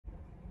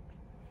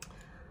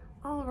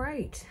All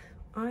right,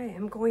 I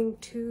am going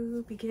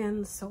to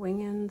begin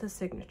sewing in the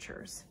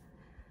signatures.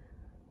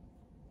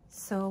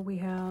 So we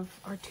have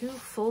our two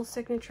full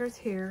signatures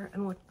here,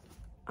 and what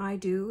I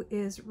do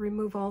is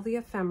remove all the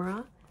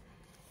ephemera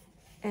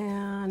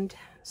and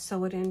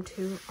sew it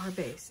into our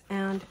base.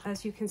 And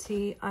as you can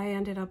see, I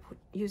ended up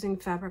using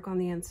fabric on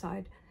the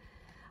inside.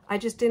 I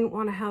just didn't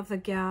want to have the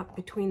gap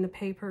between the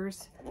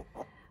papers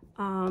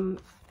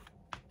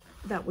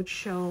that would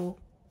show,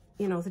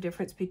 you know, the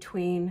difference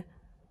between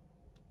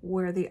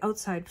where the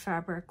outside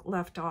fabric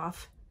left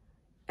off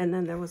and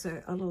then there was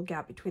a little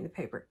gap between the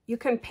paper. You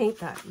can paint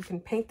that. You can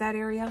paint that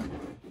area,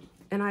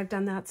 and I've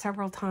done that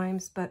several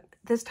times, but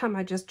this time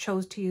I just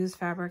chose to use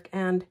fabric,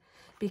 and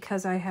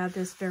because I had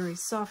this very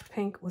soft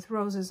pink with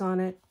roses on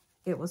it,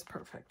 it was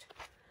perfect.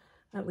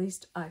 At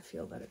least I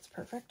feel that it's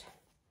perfect.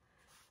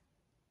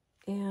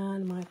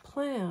 And my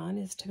plan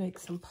is to make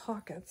some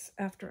pockets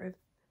after I've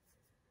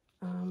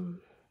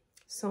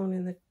sewn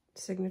in the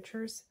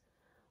signatures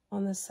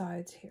on the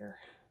sides here.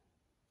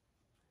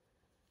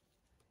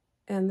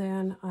 And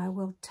then I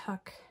will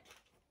tuck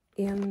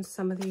in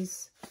some of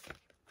these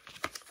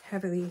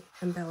heavily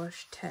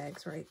embellished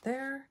tags right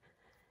there,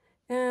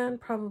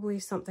 and probably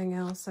something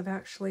else. I've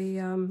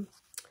actually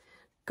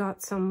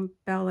got some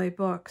ballet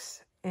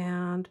books,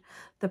 and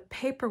the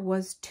paper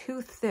was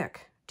too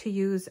thick to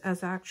use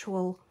as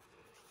actual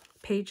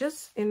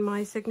pages in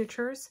my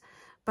signatures,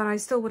 but I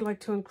still would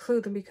like to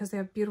include them because they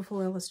have beautiful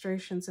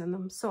illustrations in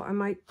them. So I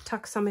might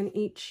tuck some in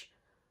each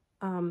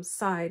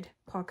side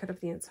pocket of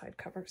the inside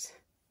covers.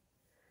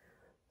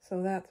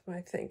 So that's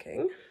my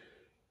thinking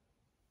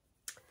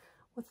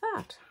with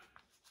that.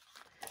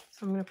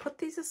 So I'm going to put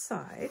these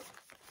aside,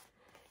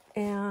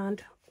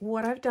 and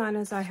what I've done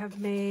is I have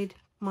made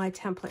my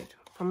template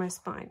for my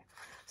spine.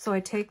 So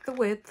I take the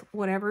width,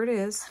 whatever it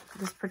is.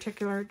 This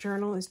particular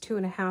journal is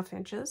 2.5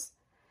 inches,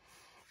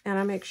 and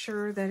I make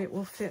sure that it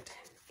will fit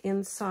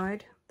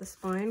inside the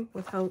spine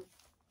without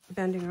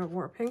bending or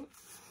warping.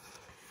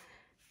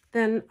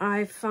 Then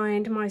I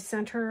find my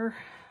center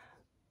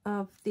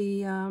of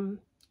the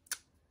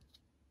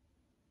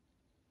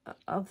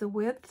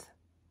width,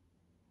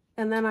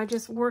 and then I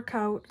just work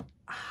out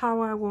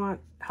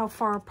how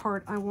far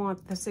apart I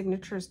want the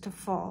signatures to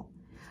fall.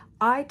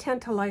 I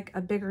tend to like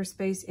a bigger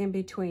space in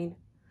between.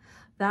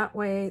 That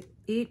way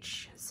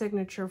each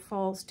signature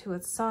falls to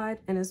its side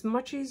and is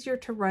much easier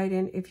to write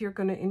in if you're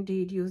going to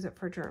indeed use it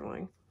for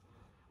journaling.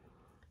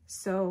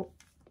 So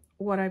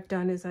what I've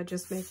done is I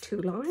just make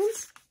 2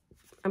 lines.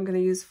 I'm going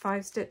to use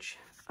 5-stitch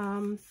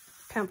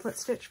pamphlet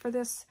stitch for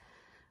this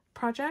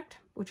project,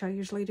 which I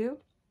usually do.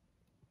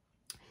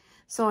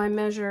 So I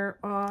measure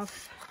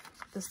off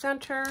the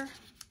center,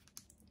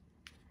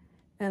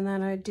 and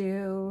then I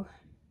do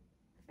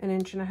 1.5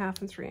 inches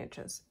and 3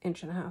 inches, 1.5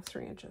 inches,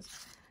 3 inches.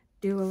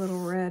 Do a little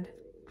red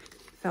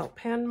felt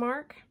pen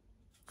mark,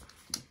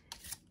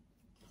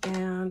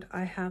 and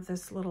I have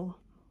this little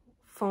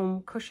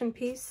foam cushion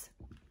piece.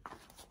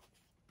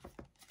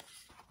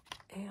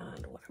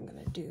 And what I'm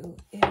going to do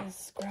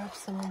is grab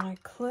some of my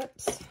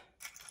clips.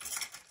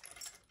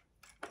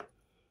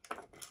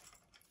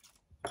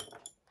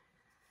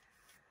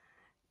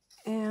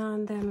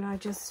 And then I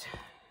just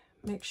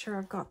make sure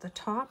I've got the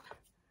top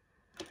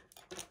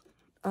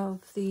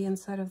of the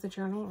inside of the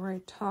journal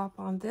right top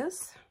on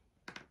this.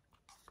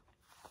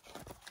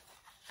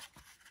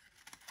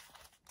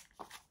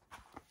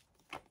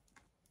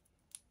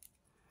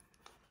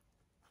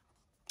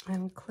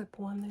 And clip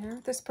one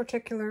there. This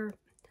particular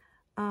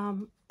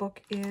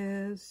book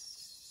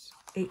is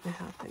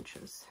 8.5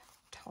 inches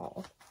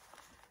tall,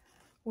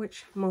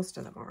 which most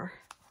of them are.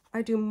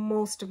 I do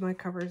most of my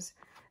covers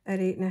at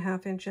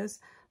 8.5 inches.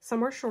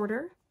 Some are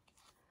shorter.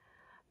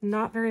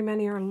 Not very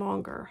many are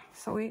longer.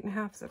 So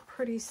 8.5 is a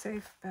pretty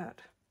safe bet.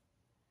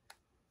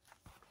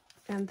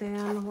 And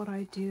then what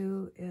I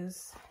do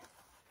is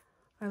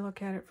I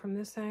look at it from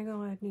this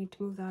angle. I need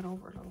to move that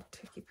over a little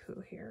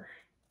ticky-poo here.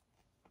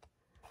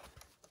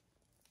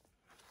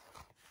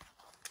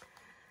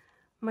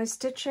 My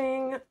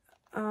stitching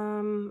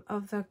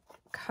of the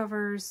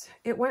covers,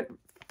 it went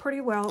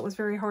pretty well. It was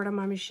very hard on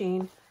my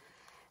machine.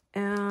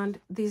 And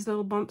these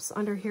little bumps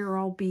under here are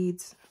all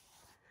beads.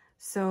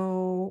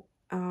 So,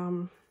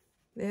 yeah,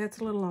 it's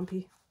a little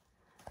lumpy.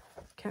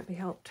 Can't be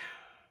helped.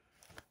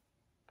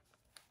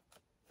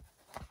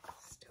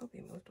 Still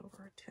be moved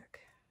over a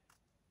tick.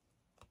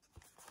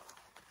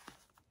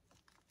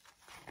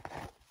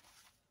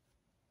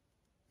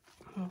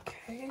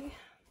 Okay.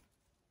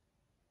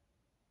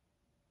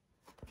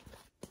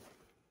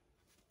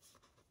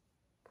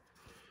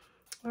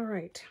 All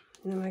right,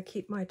 and then I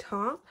keep my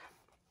top.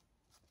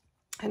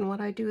 And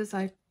what I do is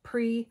I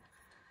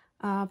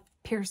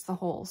pierce the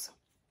holes.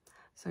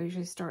 So I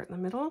usually start in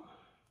the middle.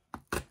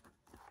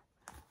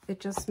 It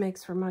just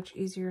makes for much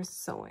easier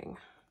sewing.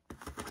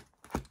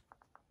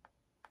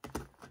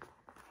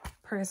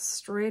 Press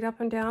straight up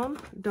and down.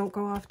 Don't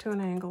go off to an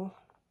angle.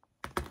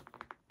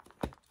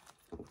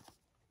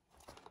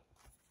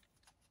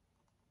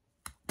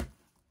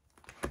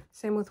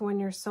 Same with when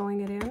you're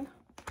sewing it in.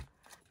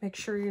 Make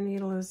sure your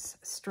needle is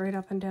straight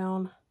up and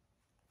down.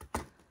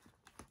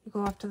 You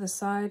go off to the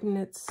side and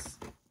it's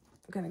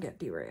going to get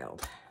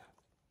derailed.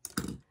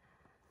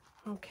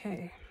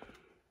 Okay.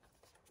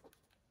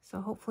 So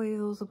hopefully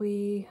those will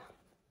be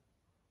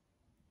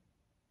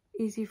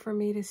easy for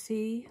me to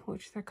see,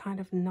 which they're kind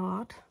of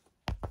not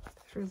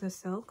through the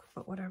silk,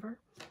 but whatever.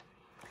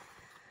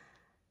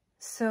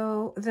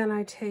 So then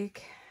I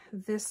take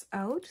this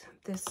out,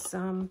 this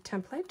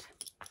template,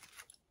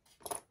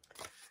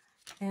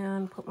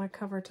 and put my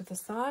cover to the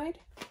side.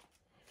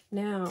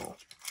 Now,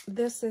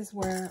 this is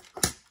where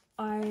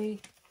I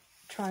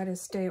try to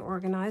stay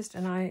organized,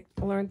 and I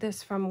learned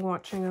this from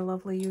watching a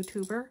lovely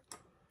YouTuber,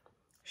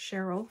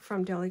 Cheryl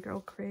from Deli Girl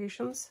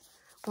Creations,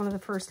 one of the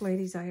first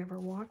ladies I ever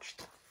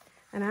watched.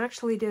 And I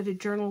actually did a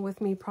journal with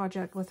me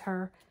project with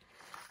her.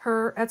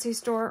 Her Etsy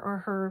store, or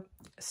her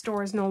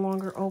store, is no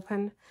longer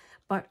open,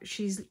 but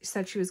she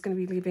said she was going to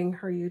be leaving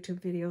her YouTube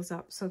videos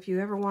up. So if you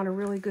ever want a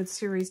really good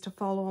series to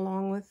follow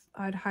along with,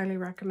 I'd highly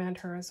recommend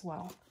her as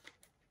well.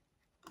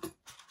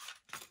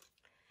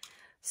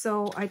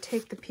 So I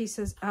take the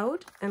pieces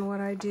out, and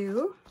what I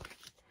do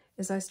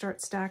is I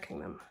start stacking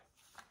them.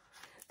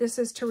 This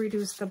is to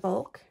reduce the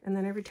bulk, and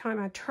then every time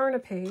I turn a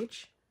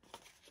page,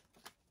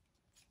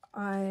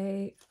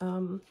 I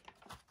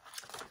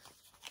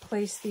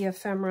place the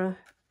ephemera,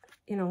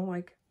 you know,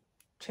 like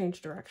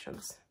change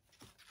directions.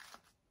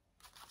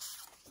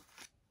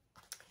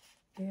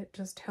 It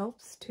just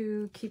helps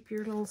to keep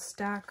your little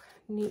stack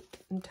neat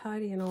and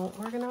tidy and all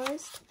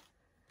organized,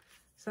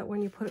 so that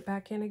when you put it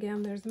back in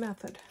again, there's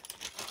method.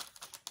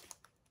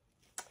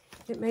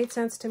 It made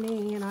sense to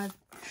me, and I've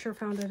sure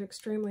found it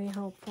extremely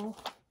helpful.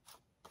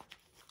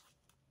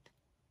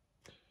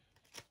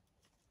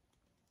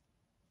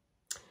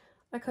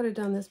 I could have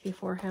done this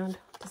beforehand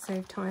to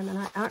save time, and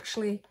I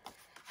actually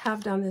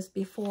have done this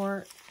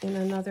before in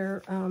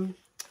another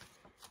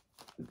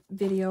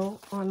video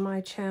on my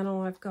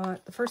channel. I've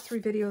got the first 3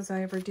 videos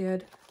I ever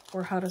did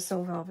were how to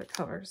sew velvet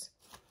covers.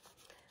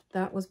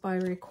 That was by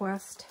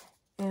request,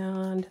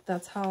 and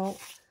that's how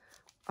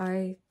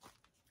I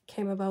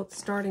came about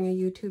starting a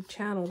YouTube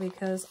channel,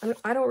 because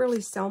I don't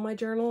really sell my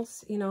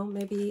journals, you know,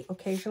 maybe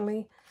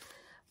occasionally,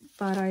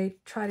 but I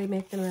try to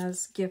make them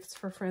as gifts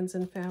for friends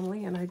and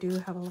family, and I do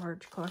have a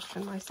large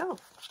collection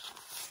myself.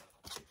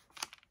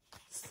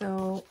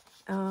 So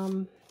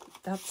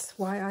that's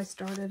why I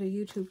started a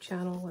YouTube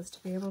channel, was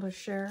to be able to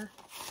share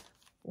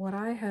what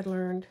I had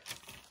learned.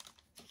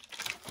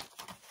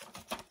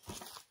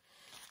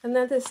 And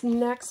then this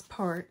next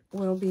part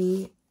will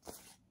be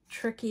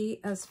tricky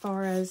as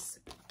far as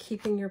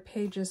keeping your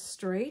pages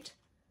straight.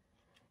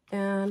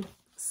 And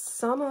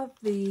some of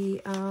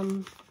the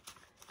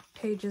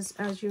pages,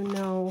 as you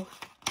know,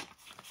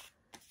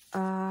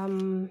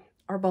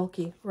 are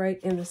bulky right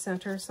in the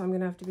center, so I'm going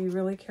to have to be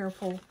really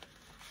careful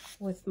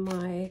with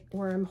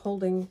where I'm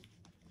holding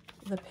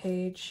the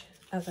page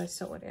as I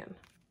sew it in.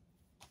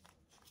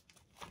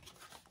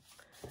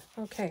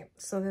 Okay,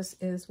 so this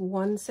is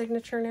one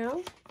signature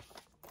now,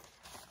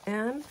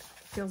 and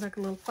feels like a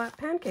little flat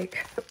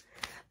pancake.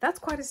 That's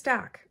quite a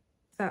stack.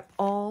 That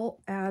all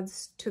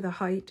adds to the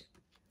height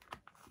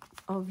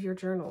of your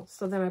journal.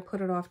 So then I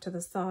put it off to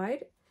the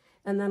side,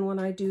 and then when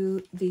I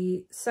do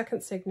the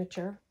second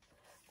signature,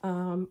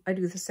 I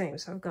do the same.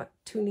 So I've got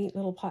 2 neat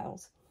little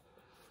piles.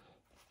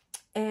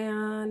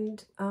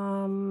 And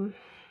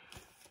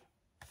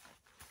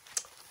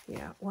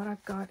yeah, what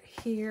I've got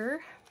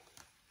here,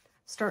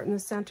 start in the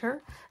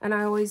center, and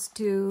I always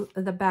do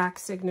the back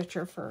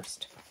signature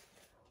first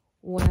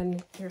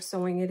when you're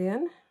sewing it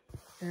in.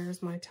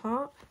 There's my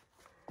top.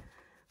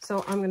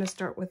 So I'm going to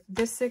start with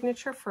this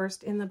signature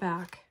first in the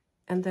back,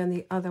 and then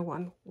the other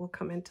one will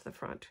come into the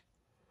front.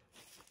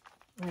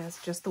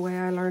 That's just the way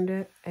I learned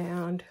it,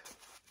 and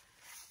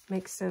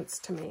makes sense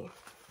to me.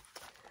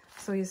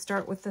 So you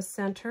start with the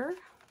center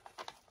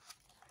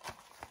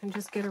and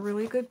just get a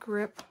really good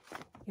grip,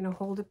 you know,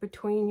 hold it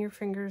between your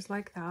fingers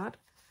like that.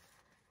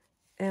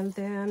 And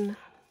then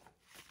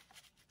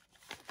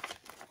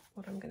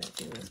what I'm going to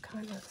do is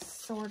kind of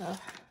sort of,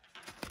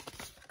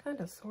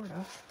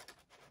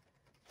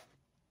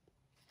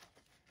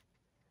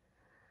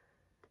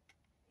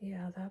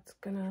 yeah, that's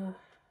gonna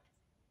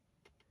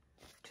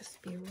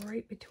just be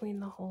right between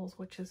the holes,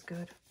 which is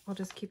good. I'll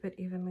just keep it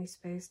evenly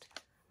spaced.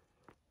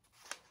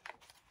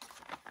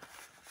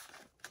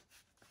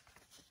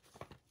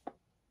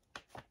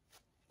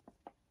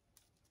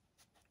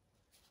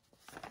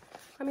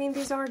 I mean,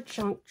 these are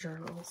junk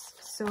journals,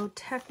 so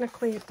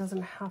technically it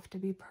doesn't have to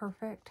be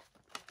perfect,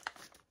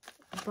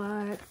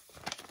 but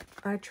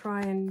I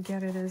try and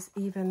get it as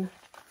even,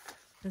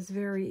 as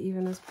very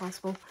even as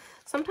possible.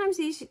 Sometimes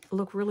these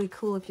look really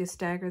cool if you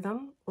stagger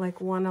them,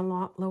 like one a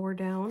lot lower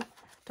down.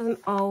 Doesn't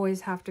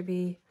always have to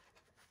be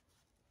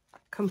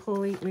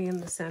completely in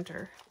the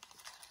center.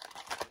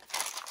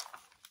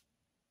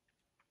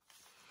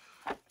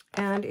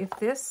 And if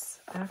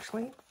this,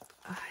 actually,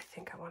 I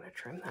think I want to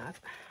trim that.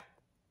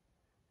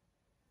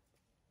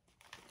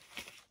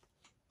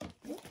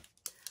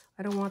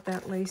 I don't want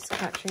that lace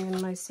catching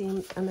in my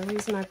seam. And the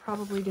reason I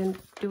probably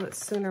didn't do it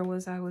sooner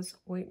was I was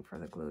waiting for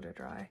the glue to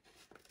dry.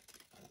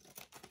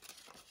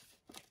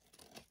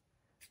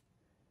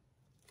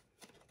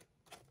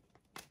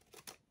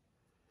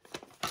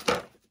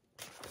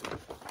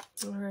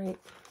 All right.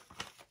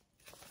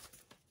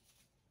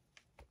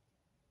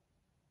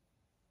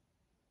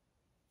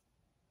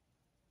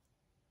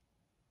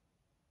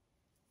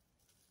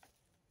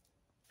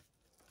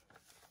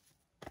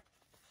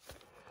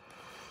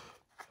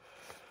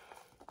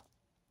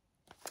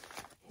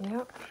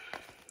 Yep.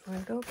 There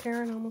we go,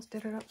 Karen. Almost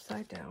did it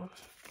upside down.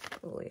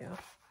 Oh, yeah.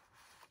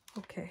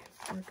 Okay,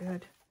 we're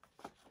good.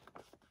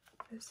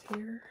 This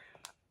here.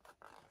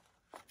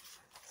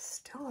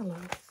 Still a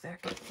little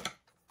thick.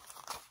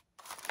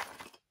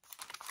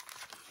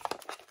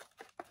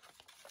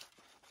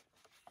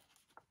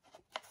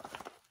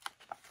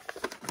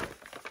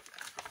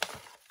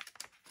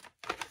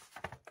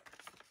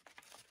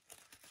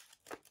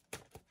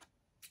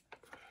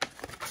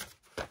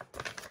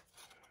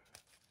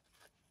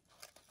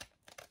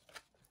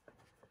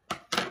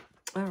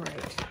 All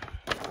right,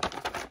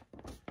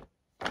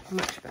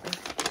 much better.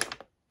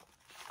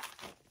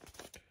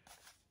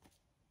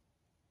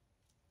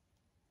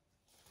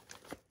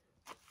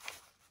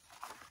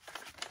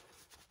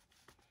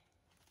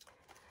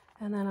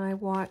 And then I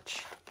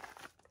watch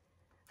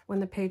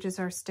when the pages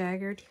are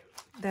staggered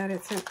that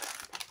it's a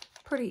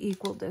pretty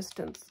equal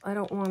distance. I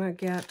don't want to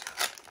get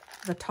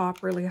the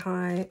top really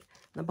high,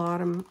 the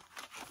bottom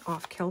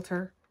off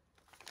kilter,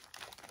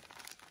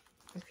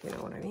 if you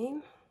know what I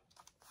mean.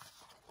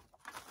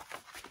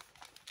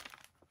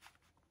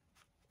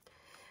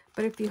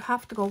 But if you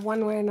have to go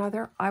one way or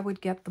another, I would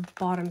get the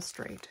bottom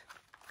straight,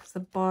 because the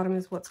bottom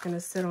is what's going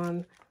to sit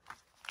on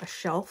a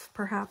shelf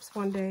perhaps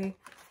one day.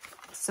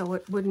 So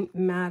it wouldn't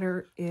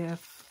matter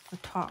if the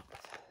top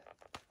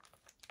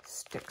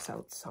sticks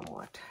out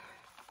somewhat,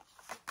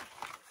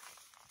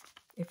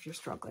 if you're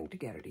struggling to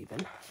get it even.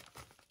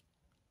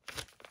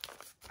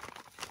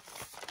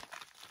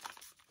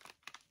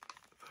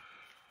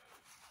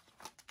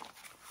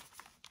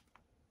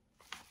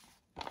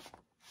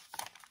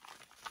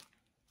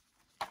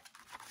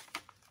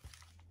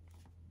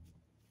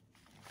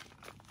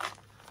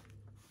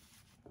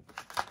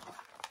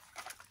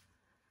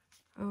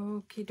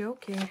 Okie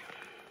dokie.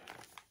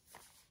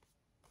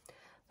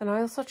 And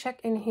I also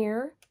check in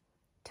here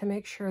to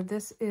make sure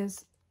this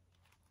is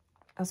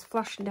as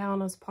flush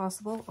down as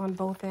possible on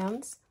both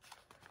ends.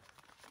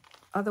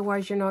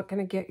 Otherwise, you're not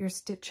going to get your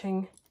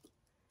stitching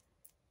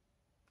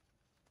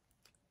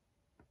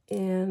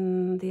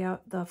in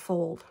the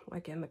fold,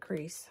 like in the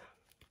crease.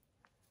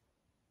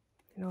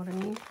 You know what I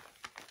mean?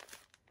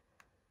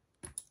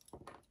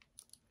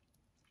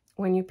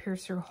 When you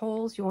pierce your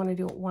holes, you want to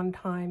do it one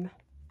time.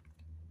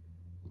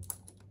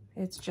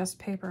 It's just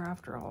paper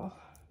after all.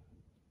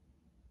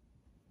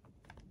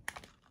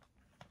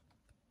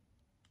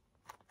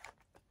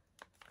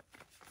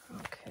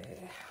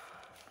 Okay.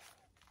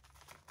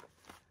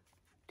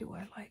 Do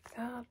I like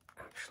that?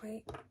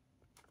 Actually,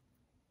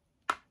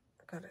 I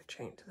gotta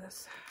change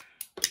this.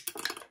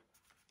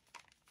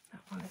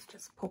 That one is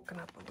just poking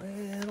up a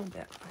little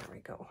bit. There we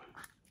go.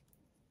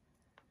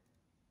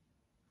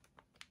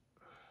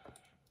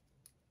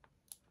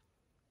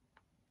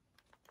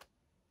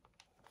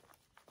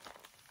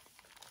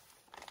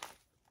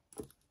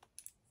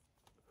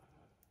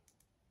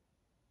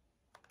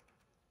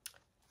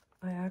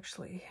 I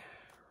actually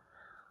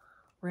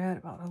read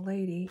about a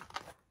lady,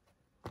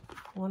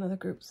 one of the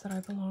groups that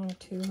I belong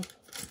to.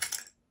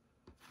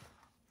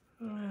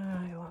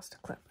 I lost a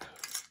clip.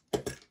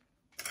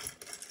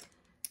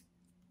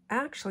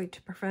 Actually,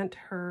 to prevent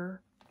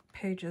her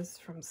pages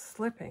from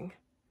slipping,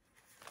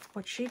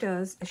 what she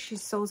does is she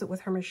sews it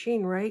with her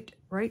machine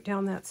right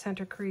down that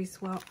center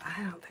crease. Well,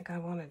 I don't think I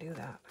want to do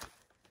that,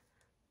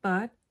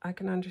 but I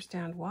can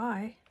understand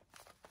why.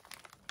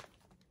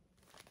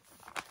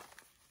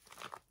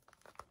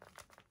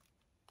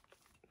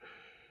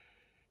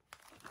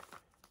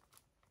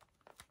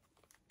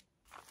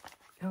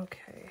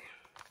 Okay.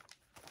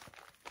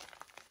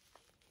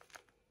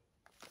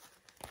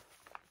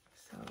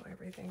 So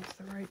everything's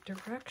the right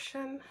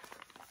direction.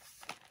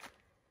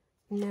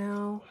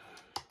 Now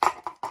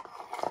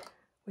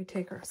we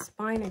take our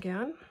spine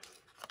again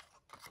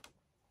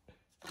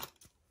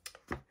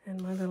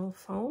and my little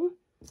foam,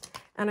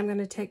 and I'm going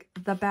to take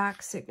the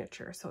back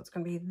signature. So it's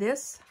going to be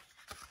this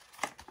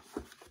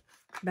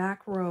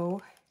back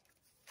row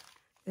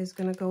is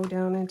going to go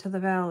down into the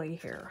valley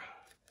here.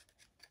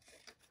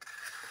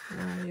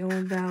 The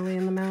old valley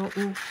in the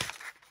mountain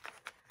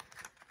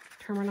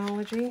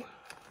terminology.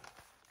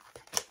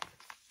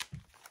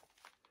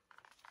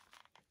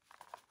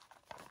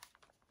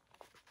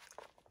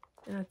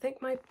 And I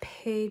think my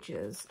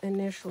pages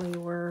initially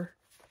were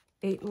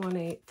 8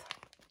 1/8.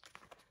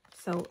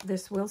 So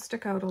this will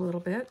stick out a little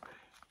bit,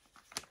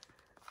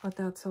 but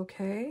that's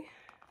okay.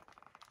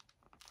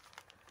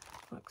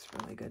 Looks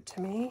really good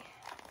to me.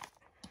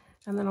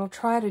 And then I'll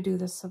try to do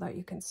this so that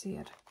you can see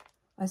it.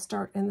 I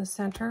start in the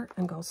center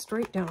and go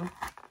straight down.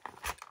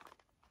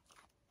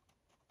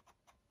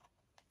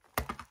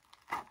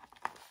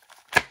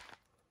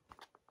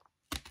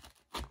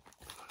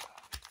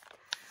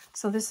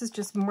 So this is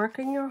just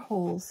marking your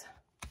holes.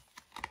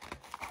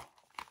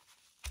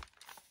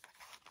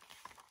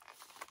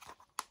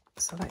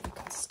 So that you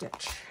can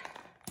stitch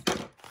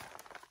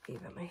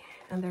evenly.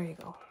 And there you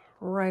go,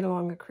 right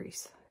along the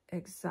crease.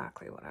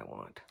 Exactly what I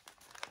want.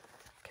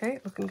 Okay,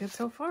 looking good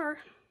so far.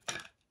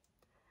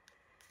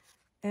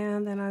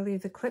 And then I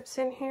leave the clips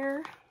in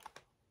here.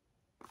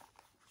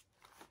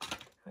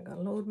 I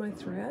gotta load my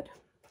thread.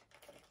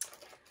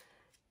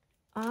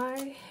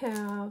 I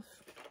have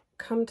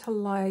come to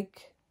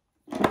like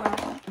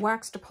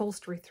waxed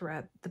upholstery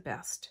thread the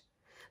best.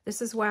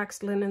 This is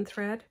waxed linen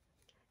thread.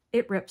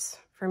 It rips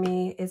for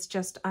me. It's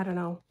just, I don't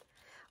know.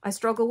 I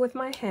struggle with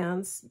my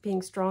hands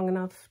being strong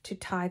enough to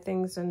tie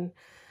things and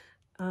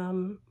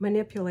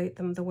manipulate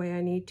them the way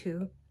I need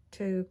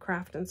to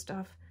craft and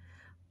stuff.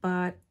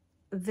 But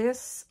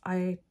this,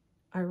 I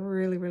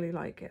really, really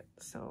like it.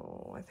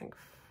 So I think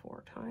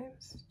 4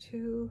 times,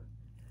 2,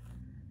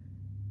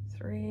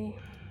 3,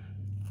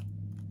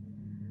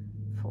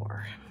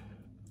 4.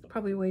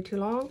 Probably way too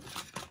long.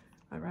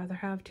 I'd rather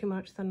have too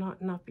much than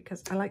not enough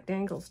because I like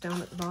dangles down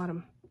at the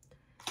bottom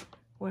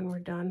when we're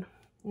done.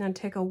 And then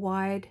take a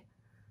wide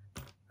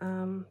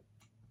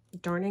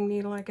darning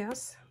needle, I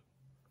guess.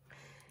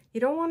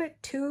 You don't want it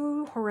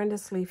too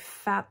horrendously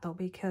fat though,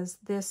 because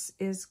this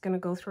is going to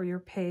go through your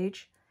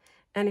page.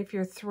 And if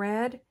your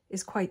thread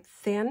is quite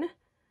thin,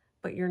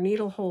 but your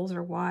needle holes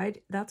are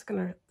wide, that's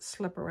going to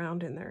slip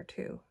around in there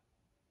too.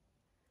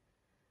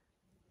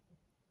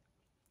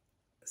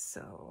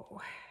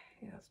 So,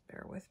 yes,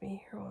 bear with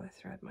me here while I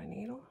thread my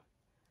needle.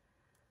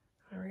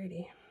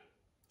 Alrighty.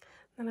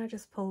 Then I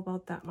just pull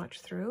about that much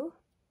through.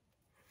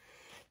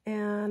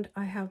 And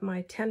I have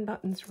my 10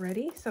 buttons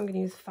ready, so I'm going to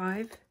use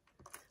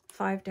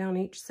 5 down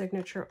each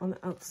signature on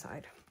the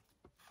outside.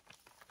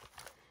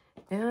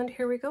 And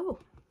here we go.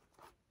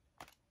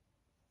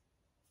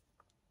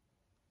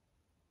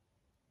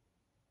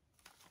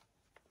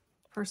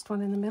 First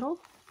one in the middle.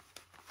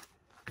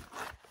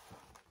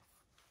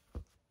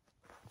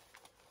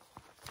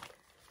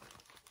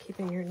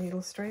 Keeping your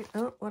needle straight.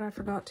 Oh, what I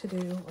forgot to do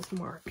was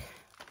mark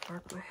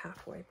my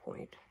halfway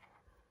point,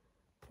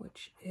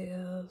 which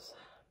is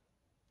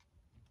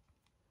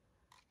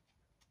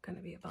going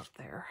to be about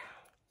there.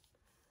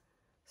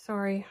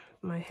 Sorry,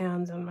 my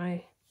hands and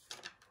my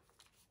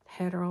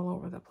head are all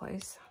over the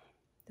place.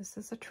 This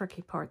is a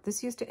tricky part.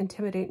 This used to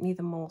intimidate me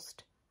the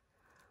most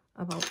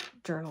about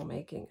journal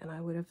making, and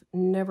I would have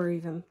never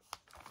even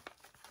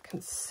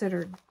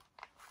considered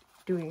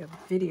doing a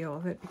video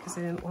of it because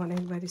I didn't want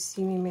anybody to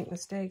see me make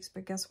mistakes.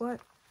 But guess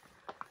what?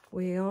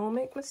 We all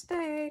make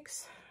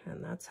mistakes,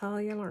 and that's how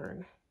you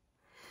learn.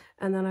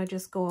 And then I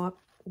just go up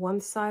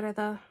one side of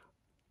the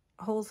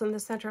holes in the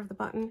center of the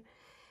button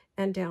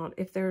and down.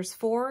 If there's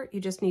 4, you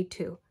just need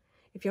 2.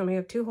 If you only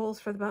have 2 holes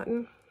for the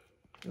button,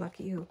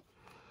 lucky you.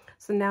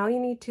 So now you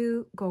need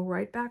to go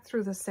right back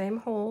through the same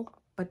hole,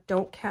 but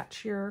don't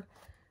catch your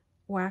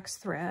wax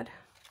thread.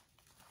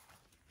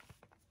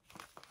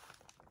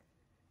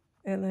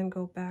 And then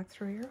go back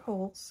through your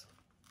holes.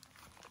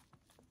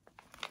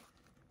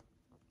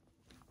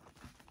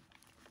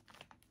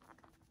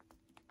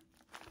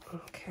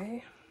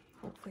 Okay,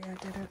 hopefully I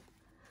did it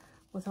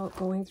without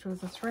going through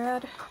the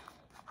thread.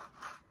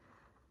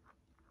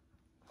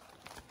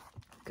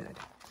 Good.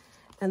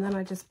 And then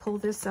I just pull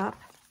this up.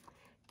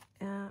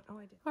 And, oh,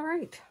 I did. All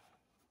right.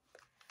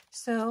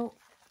 So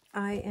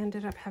I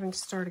ended up having to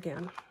start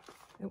again.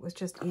 It was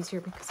just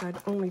easier because I'd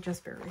only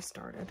just barely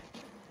started.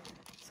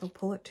 So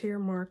pull it to your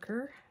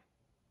marker,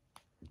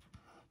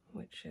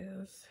 which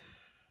is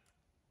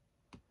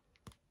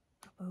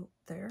about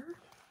there.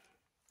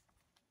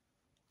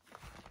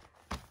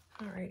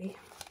 Alrighty.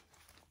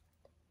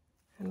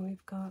 And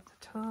we've got the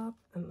top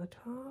and the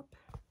top.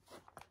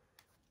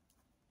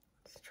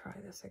 Let's try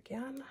this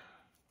again.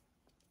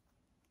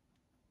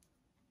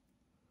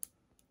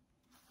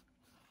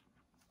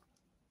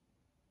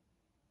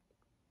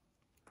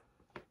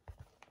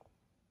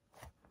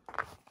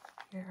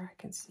 There,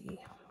 I can see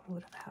what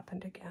would have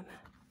happened again.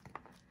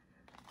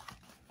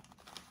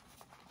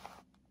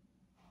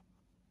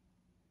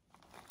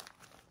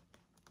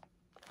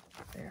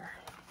 There.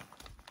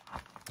 I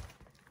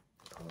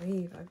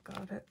believe I've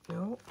got it.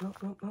 No, no,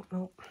 no, no,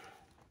 no.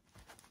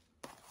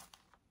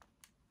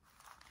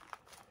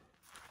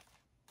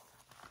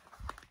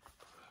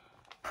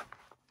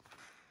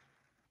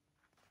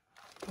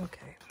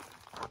 Okay,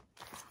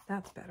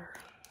 that's better.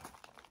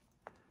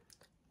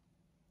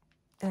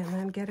 And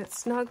then get it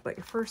snug, but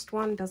your first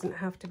one doesn't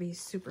have to be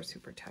super,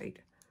 super tight.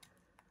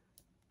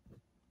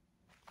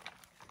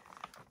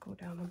 Go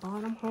down the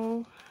bottom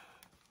hole.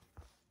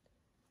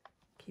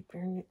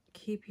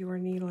 Keep your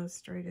needle as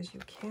straight as you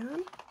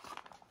can.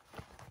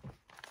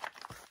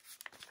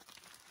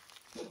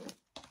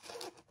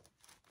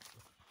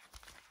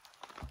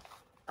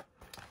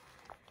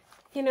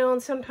 You know,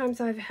 and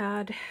sometimes I've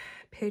had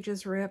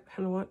pages rip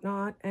and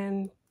whatnot,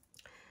 and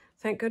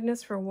thank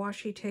goodness for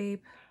washi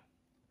tape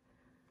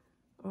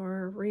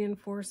or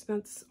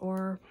reinforcements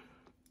or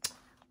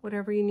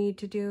whatever you need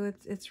to do.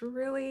 It's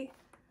really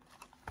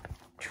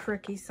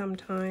tricky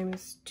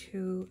sometimes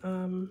to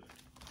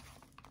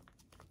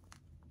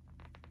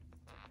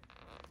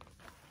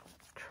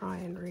try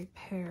and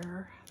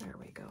repair. There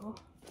we go.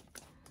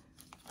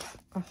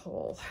 A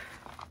hole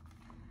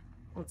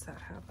once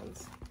that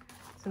happens.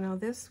 So now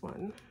this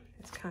one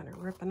is kind of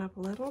ripping up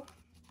a little.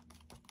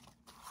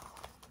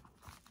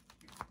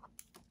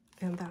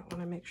 And that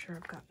one I make sure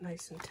I've got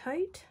nice and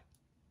tight.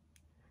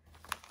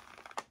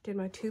 Did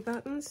my 2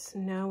 buttons.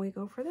 Now we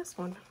go for this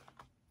one.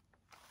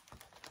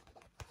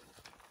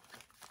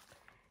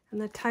 And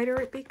the tighter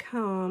it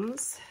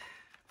becomes,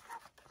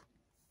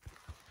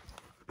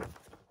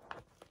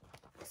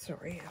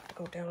 sorry, I have to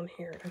go down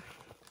here to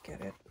get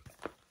it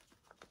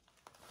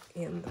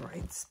in the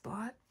right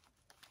spot.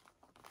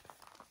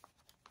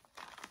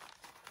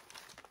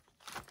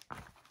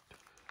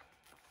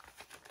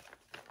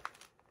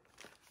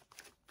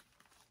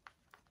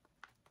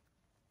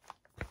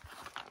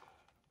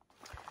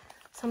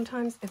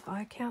 Sometimes if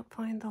I can't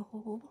find the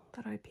hole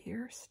that I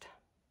pierced,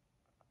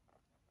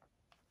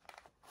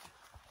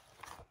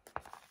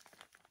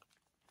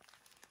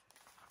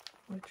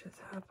 which is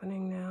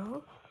happening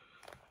now,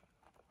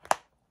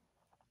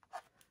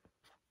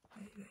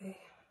 maybe.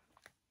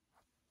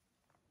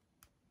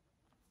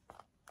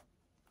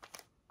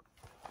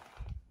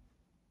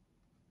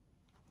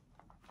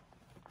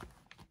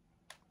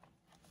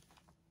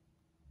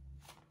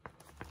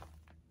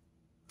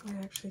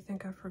 I actually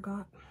think I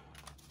forgot.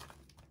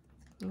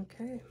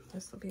 Okay,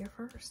 this will be a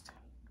first.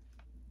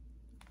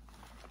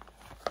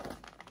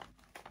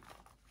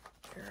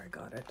 There, I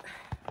got it.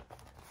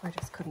 I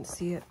just couldn't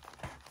see it.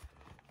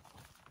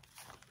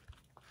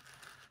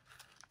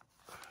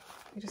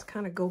 You just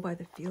kind of go by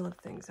the feel of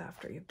things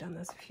after you've done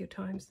this a few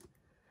times.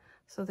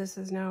 So this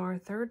is now our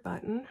 3rd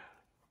button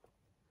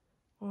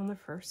on the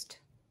first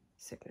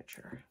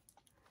signature.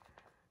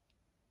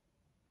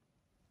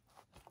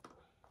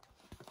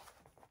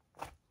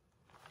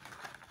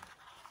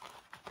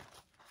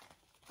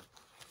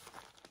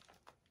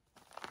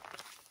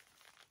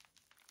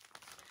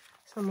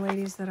 Some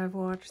ladies that I've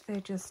watched, they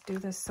just do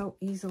this so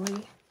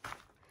easily.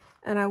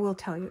 And I will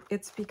tell you,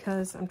 it's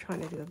because I'm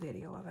trying to do a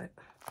video of it.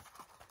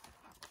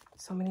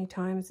 So many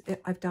times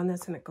I've done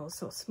this and it goes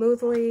so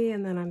smoothly,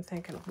 and then I'm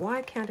thinking,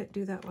 why can't it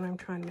do that when I'm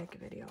trying to make a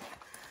video?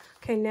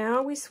 Okay,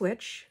 now we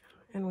switch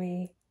and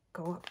we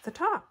go up the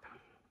top.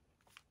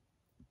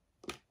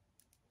 So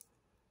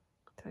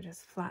I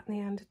just flatten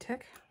the end a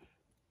tick.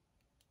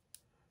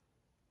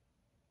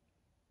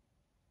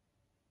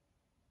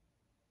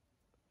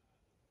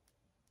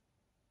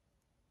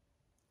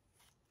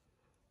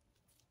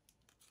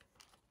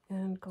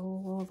 And go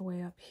all the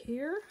way up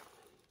here.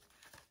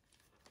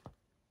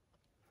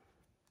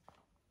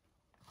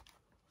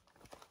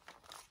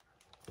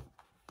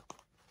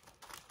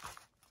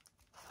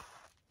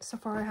 So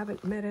far I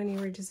haven't met any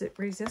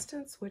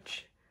resistance,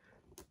 which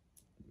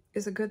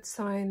is a good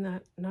sign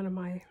that none of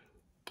my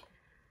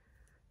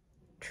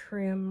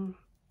trim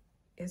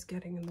is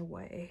getting in the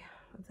way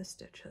of the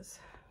stitches.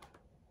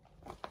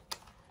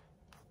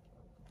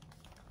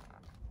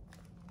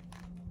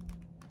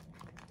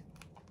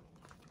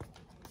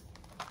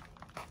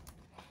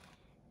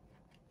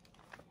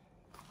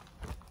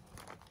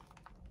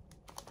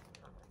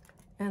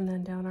 And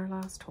then down our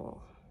last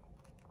hole.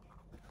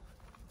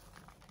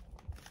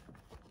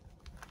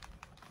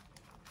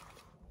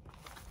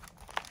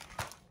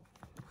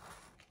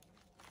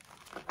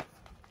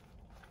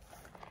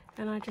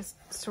 And I just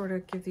sort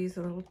of give these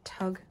a little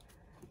tug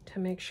to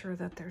make sure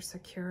that they're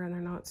secure and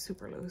they're not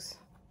super loose.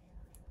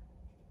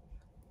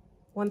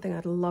 One thing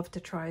I'd love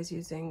to try is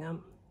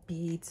using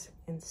beads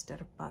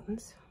instead of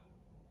buttons.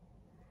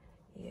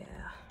 Yeah.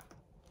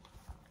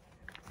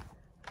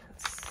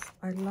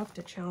 I love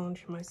to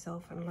challenge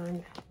myself and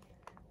learn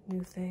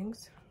new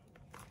things.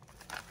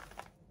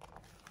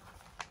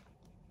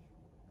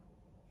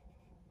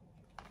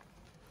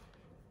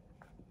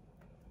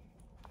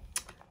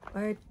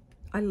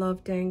 I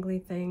love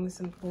dangly things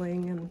and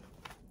bling and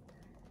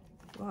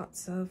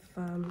lots of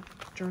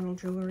journal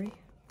jewelry.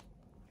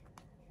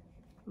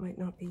 Might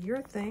not be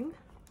your thing.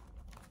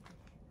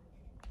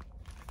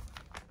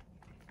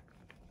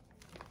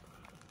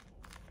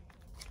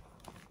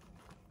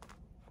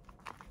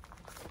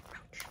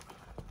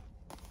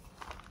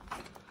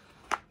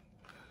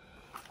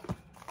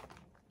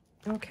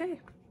 Okay,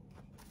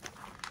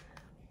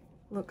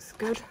 looks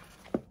good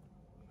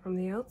from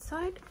the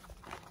outside,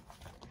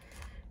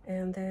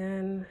 and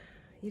then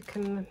you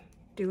can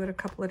do it a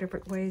couple of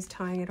different ways,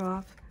 tying it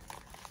off.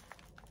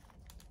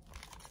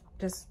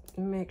 Just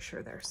make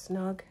sure they're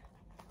snug,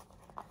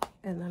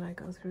 and then I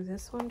go through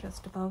this one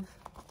just above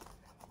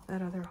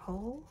that other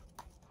hole.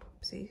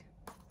 See,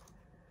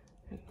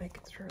 and make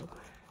it through.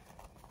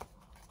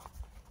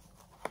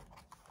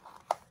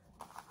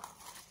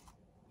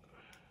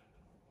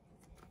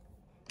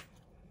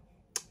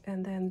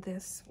 And then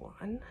this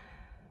one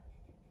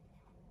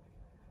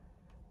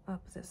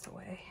up this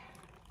way.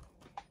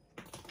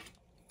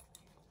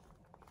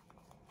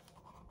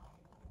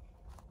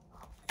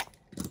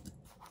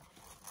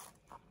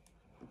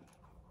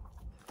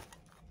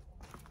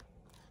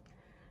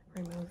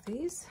 remove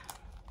these.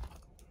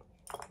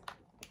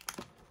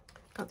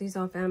 Got these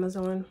off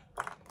Amazon,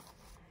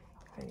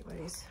 if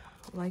anybody's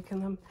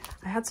liking them.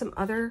 I had some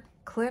other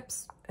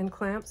clips and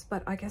clamps,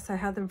 but I guess I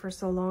had them for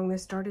so long they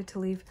started to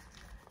leave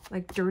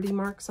like dirty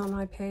marks on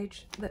my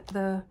page.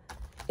 The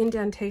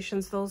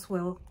indentations, those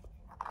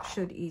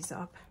should ease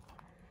up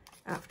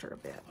after a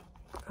bit.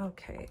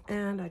 Okay,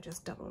 and I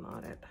just double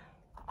knot it.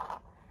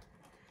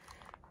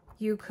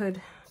 You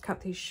could cut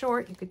these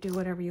short, you could do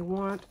whatever you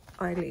want.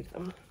 I leave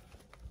them.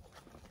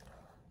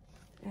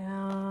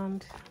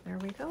 And there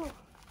we go.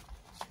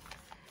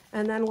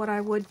 And then what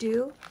I would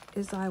do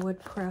is I would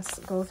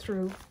go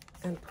through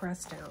and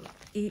press down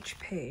each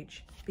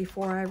page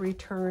before I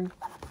return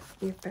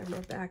the ephemera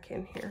back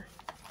in here.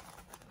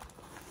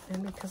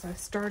 And because I've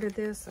started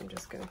this, I'm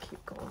just going to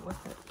keep going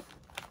with it.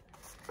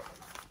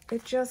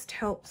 It just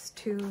helps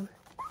to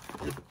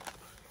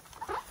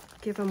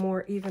give a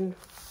more even,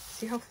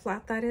 see how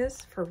flat that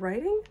is for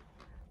writing?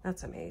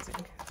 That's amazing.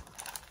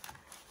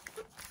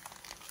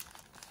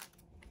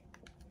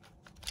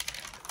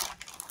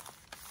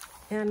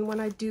 And when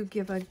I do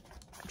give a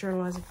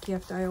journal as a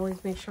gift, I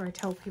always make sure I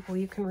tell people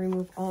you can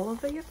remove all of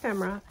the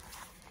ephemera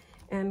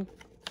and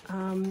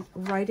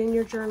write in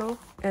your journal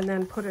and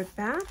then put it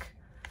back,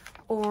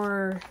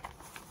 or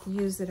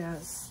use it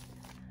as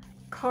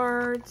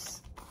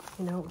cards,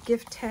 you know,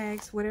 gift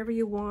tags, whatever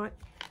you want,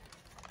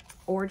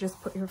 or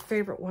just put your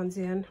favorite ones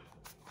in.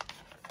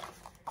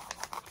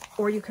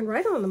 Or you can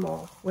write on them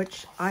all,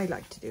 which I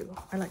like to do.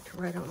 I like to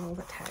write on all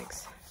the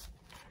tags.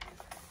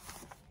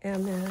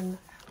 And then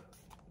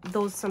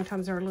those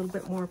sometimes are a little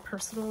bit more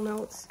personal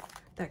notes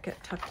that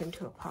get tucked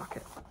into a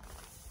pocket.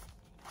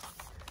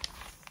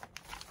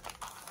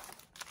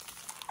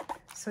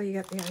 So you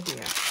get the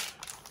idea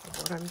of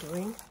what I'm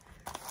doing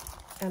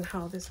and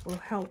how this will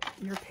help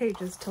your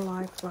pages to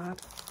lie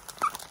flat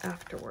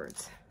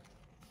afterwards.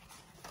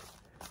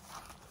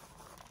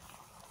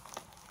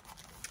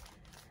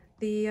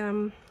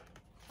 The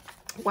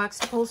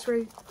waxed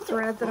upholstery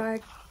thread that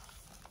I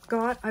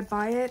got, I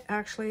buy it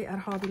actually at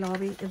Hobby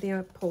Lobby in the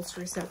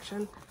upholstery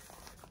section,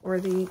 or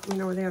the, you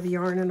know, where they have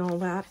yarn and all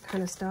that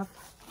kind of stuff.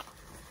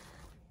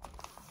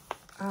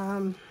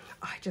 I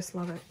just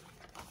love it.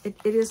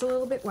 It is a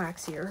little bit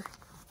waxier,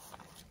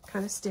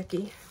 kind of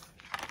sticky,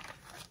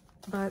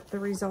 but the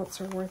results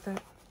are worth it.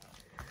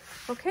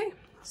 Okay,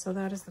 so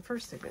that is the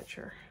first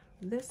signature.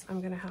 This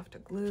I'm gonna have to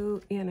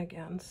glue in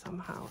again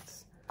somehow.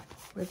 It's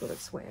wiggled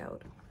its way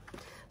out.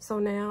 So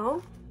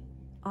now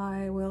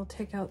I will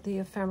take out the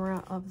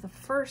ephemera of the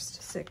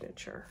first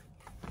signature.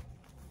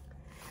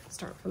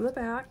 Start from the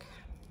back,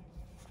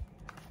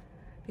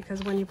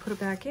 because when you put it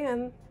back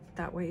in,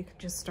 that way you can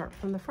just start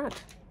from the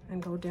front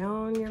and go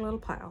down your little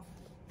pile.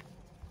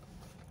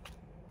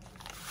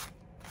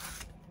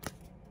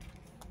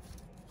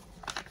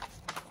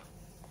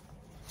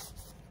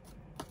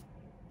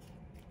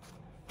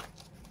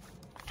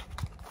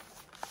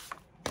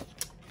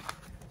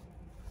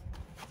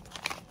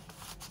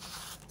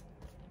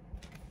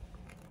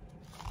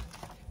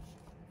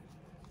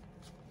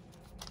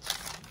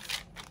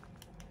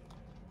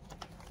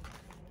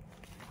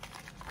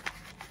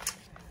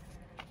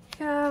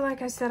 Yeah,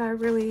 like I said, I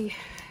really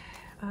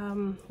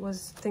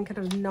was thinking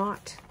of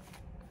not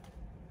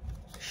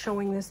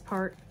showing this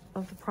part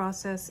of the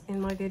process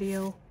in my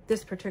video,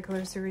 this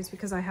particular series,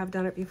 because I have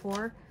done it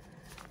before,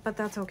 but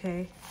that's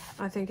okay.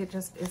 I think it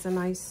just is a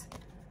nice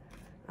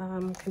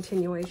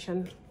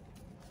continuation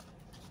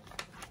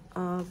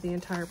of the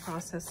entire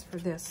process for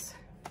this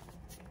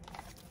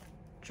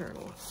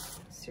journal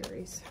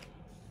series.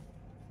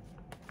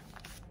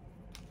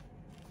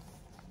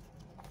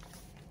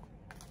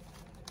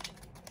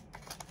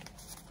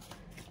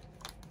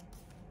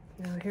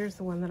 Now here's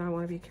the one that I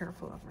want to be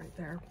careful of right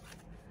there,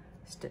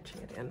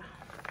 stitching it in.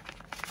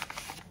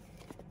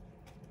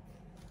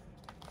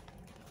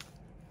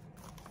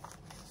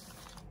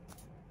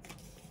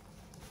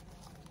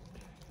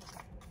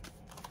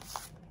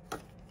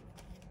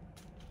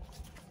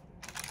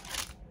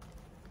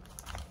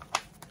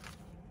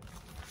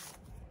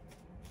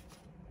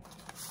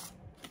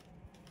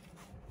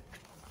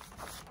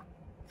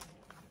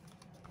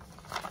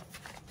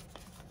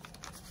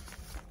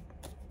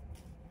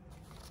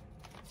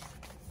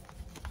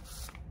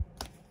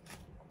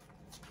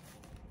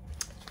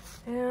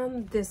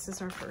 And this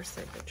is our first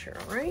signature,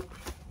 all right?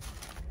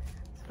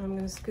 So I'm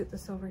going to scoot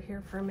this over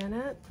here for a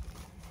minute.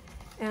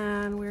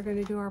 And we're going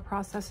to do our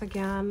process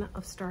again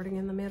of starting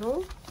in the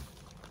middle.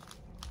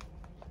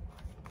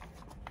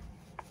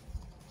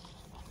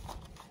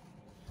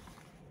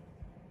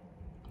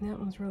 That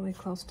one's really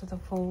close to the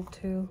fold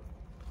too.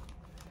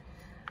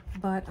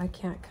 But I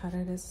can't cut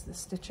it, as the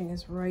stitching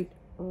is right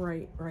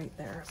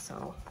there.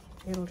 So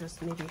it'll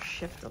just maybe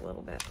shift a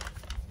little bit.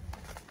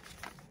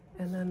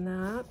 And then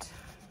that,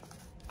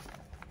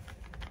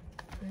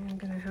 I'm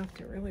gonna have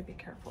to really be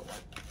careful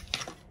with.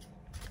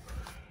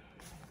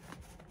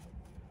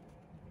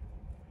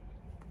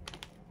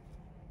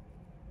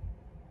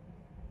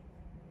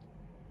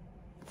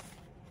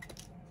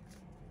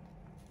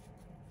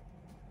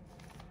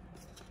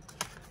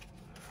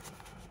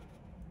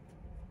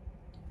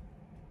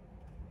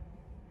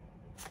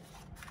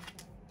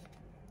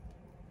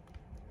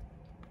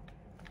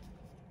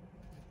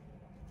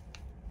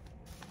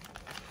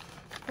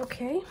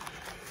 Okay,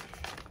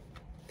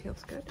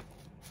 feels good.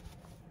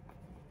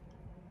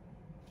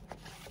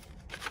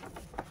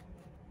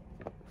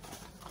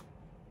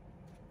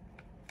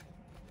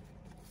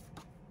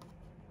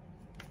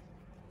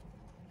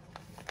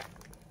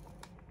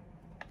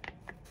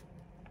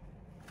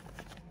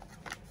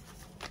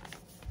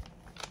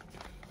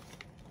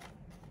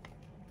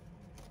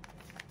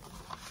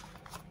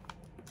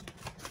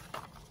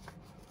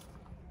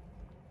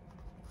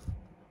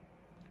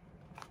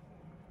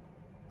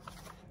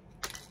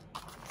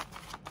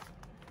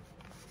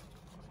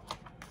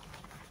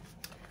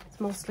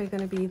 Mostly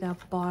going to be the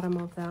bottom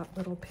of that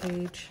little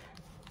page.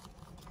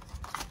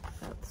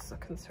 That's a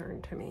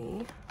concern to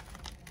me.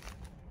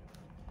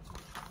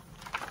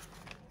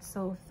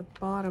 So if the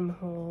bottom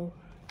hole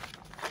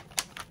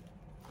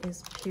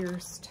is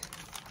pierced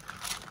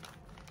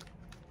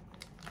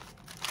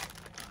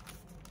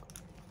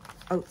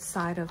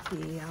outside of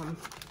the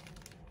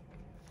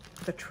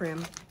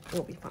trim,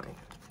 we'll be fine.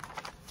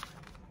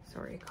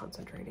 Sorry,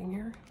 concentrating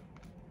here.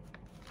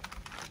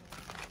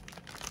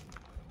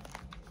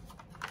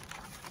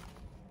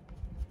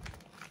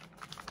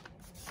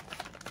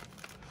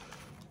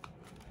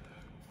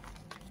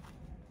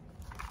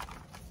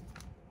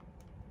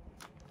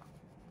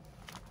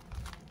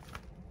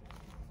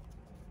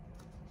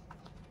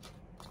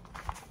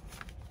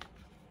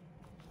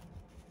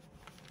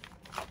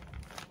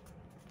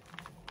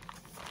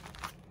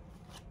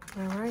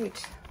 All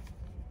right.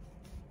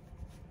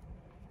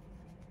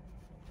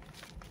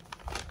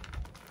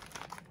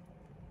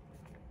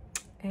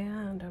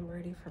 And I'm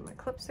ready for my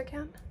clips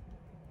again.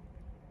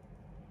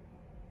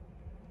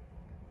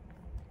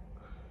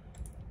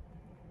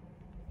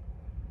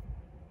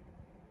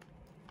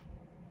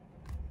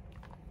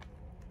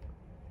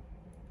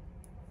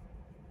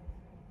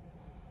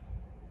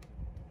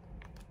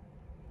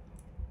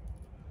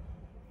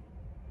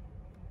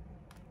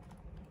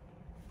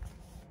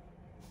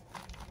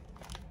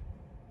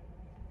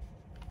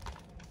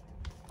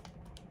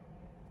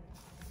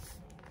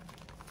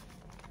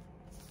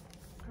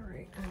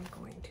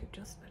 I'm going to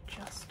just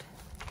adjust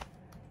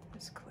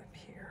this clip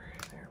here.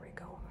 There we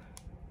go.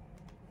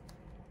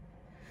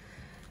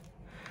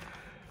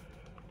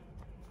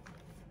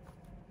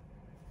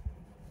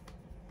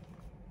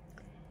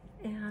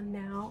 And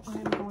now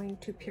I'm going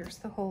to pierce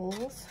the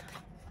holes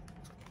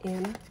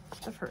in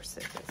the first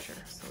signature.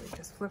 So we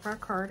just flip our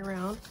card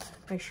around,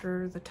 make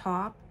sure the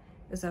top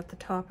is at the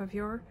top of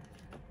your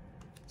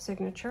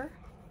signature,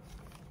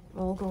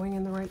 all going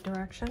in the right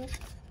direction.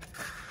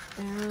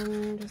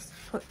 And just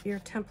put your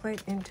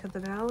template into the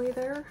valley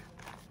there.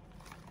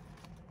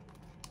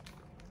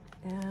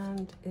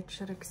 And it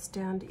should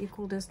extend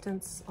equal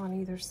distance on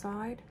either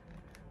side.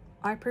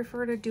 I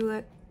prefer to do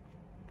it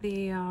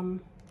the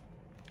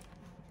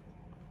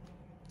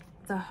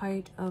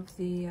height of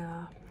the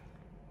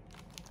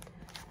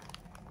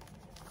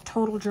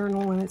total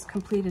journal when it's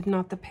completed,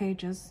 not the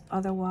pages.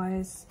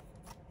 Otherwise,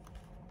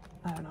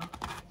 I don't know.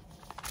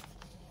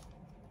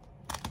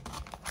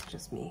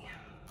 Just me.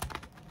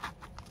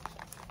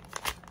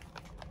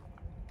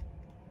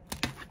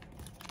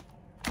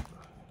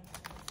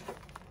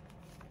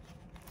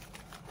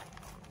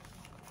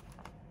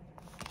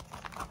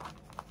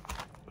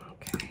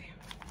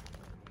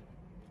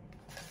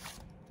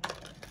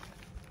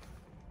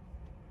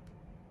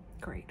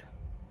 Great.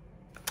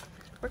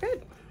 We're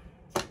good.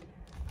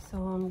 So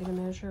I'm going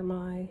to measure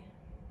my,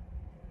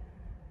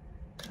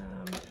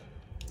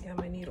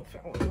 my needle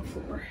fell on the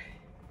floor.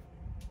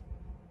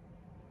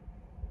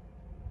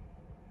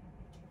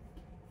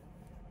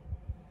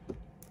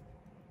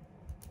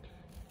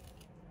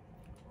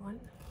 One,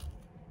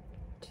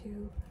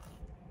 two,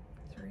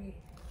 three,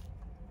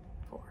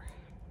 four.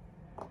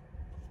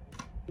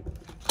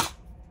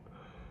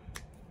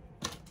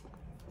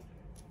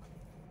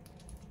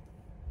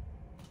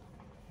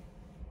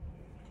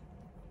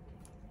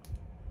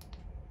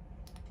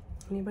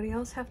 Anybody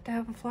else have to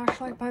have a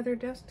flashlight by their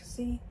desk to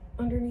see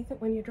underneath it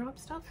when you drop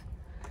stuff?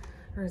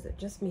 Or is it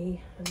just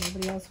me and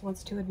nobody else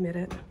wants to admit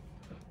it?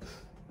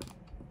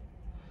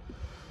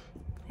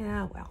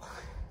 Yeah, well.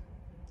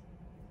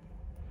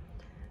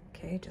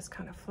 Okay, just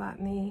kind of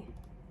flatten the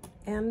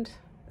end.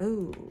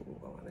 Ooh,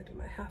 I want to do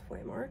my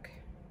halfway mark.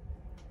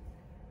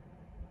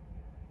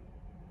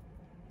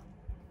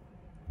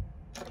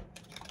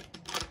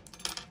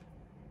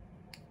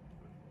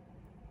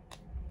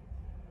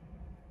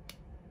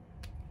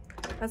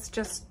 That's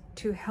just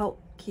to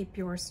help keep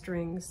your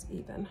strings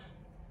even.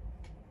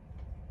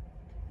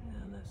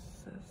 And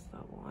this is the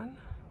one,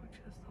 which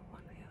is the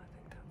one, yeah, I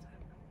think that's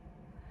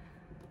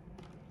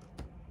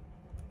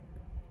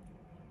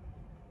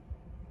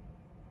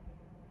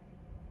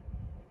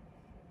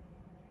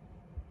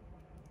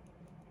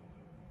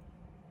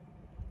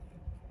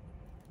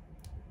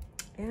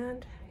it.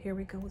 And here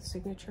we go with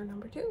signature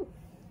number 2,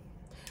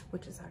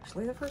 which is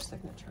actually the first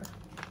signature.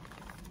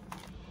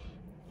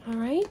 All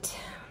right.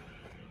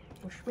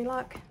 Wish me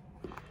luck.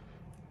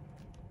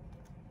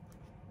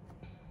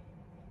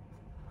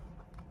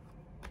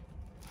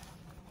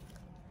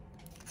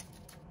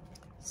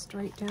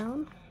 Straight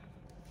down.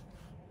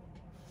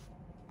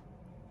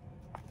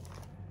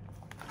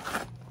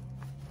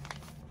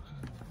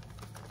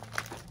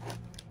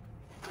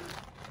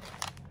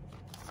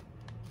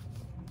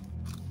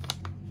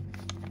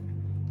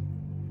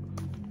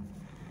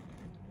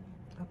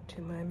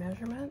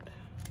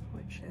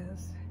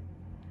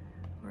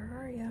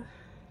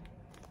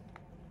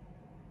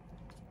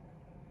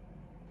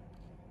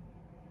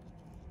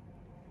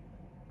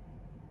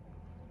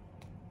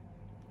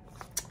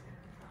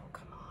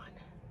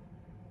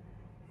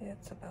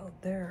 It's about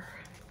there.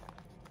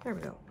 There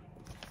we go.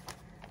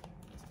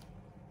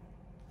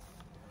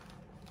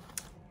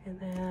 And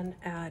then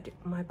add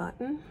my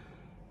button.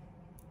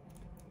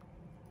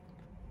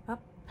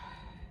 Up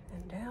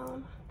and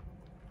down.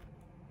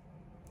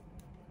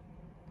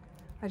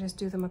 I just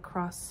do them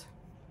across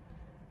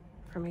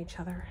from each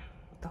other,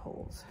 the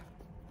holes.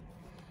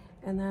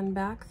 And then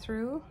back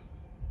through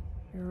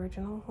your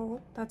original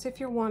hole. That's if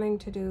you're wanting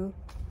to do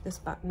this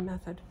button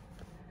method.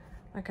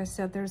 Like I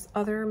said, there's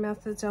other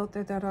methods out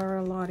there that are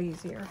a lot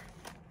easier,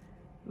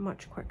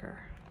 much quicker.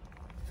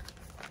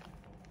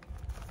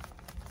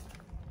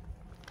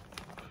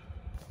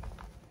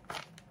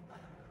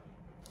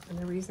 And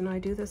the reason I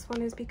do this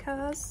one is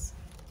because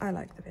I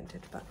like the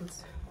vintage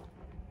buttons.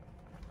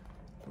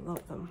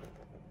 Love them.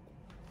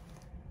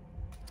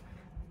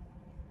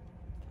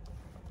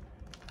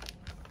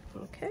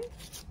 Okay,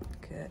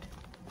 good.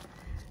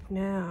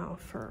 Now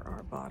for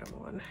our bottom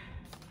one.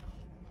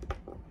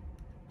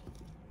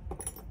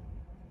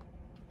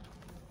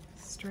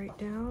 Straight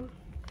down,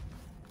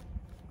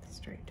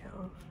 straight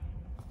down.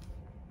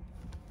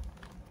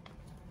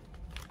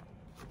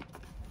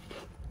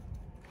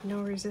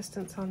 No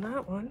resistance on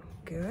that one.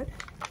 Good.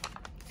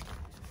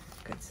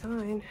 Good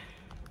sign.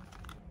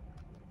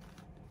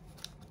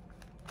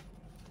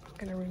 I'm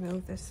gonna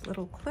remove this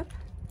little clip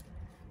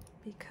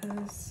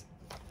because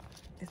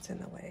it's in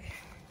the way.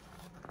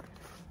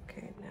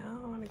 Okay, now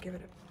I want to give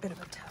it a bit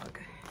of a tug.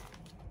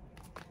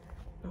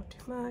 Not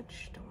too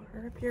much. Don't want to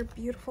rip your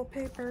beautiful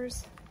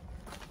papers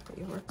that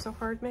you work so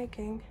hard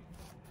making.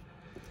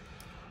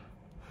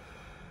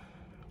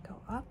 Go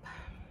up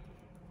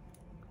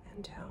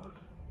and down.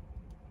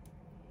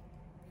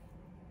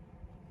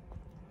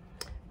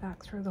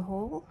 Back through the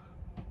hole.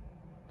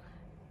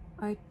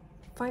 I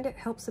find it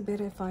helps a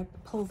bit if I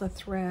pull the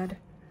thread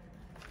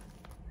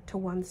to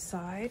one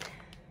side.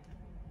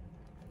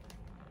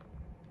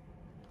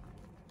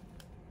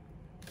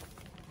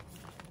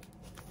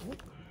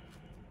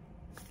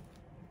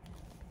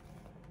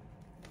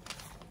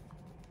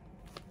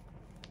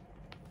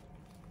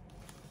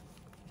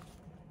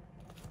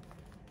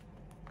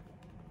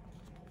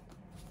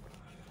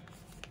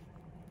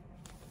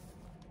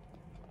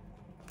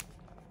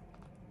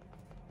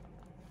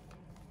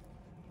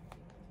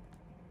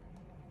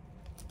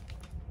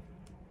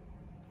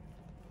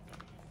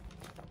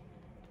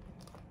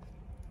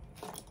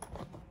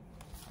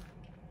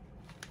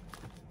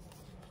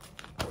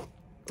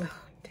 Oh,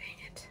 dang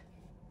it.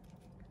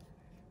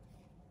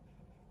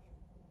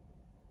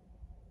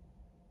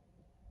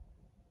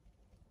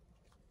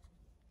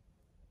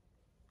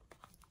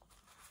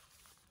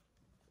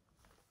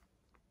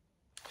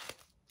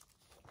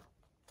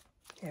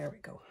 There we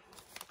go.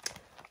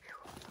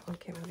 That one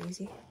came out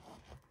easy.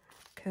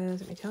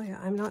 Because let me tell you,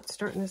 I'm not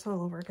starting this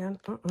all over again.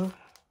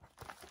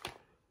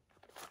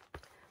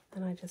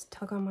 Then I just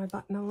tug on my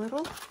button a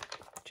little,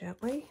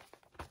 gently.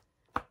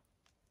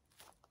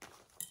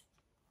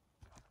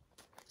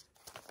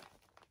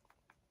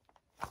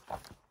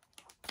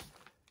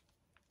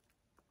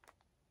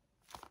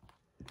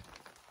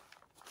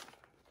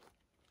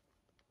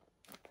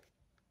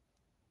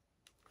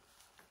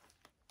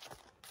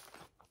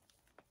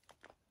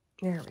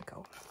 There we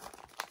go.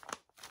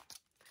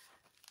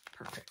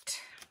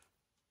 Perfect.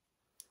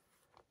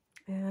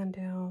 And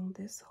down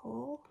this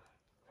hole,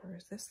 or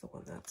is this the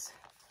one that's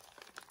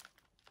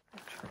a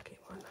tricky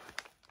one?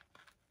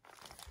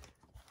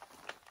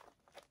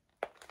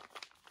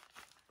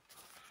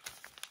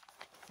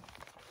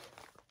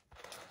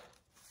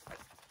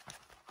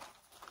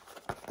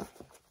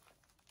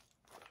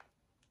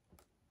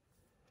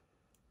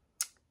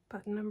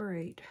 Button number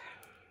 8.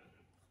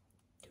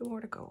 2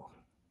 more to go.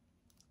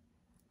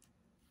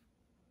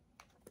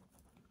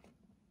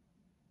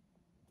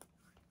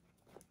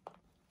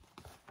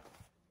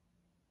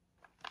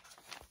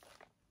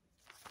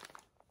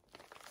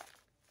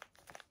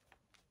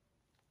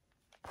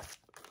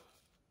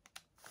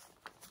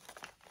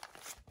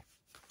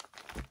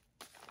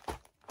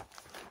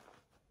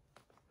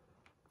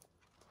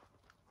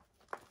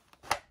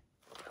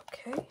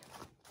 Okay.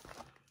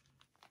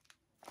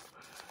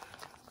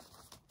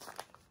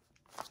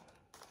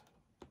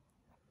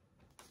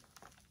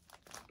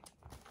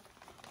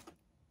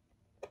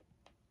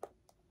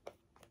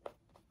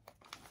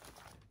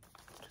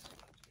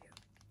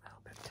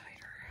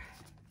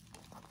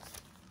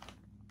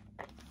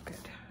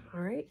 All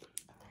right,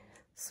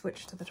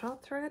 switch to the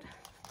top thread.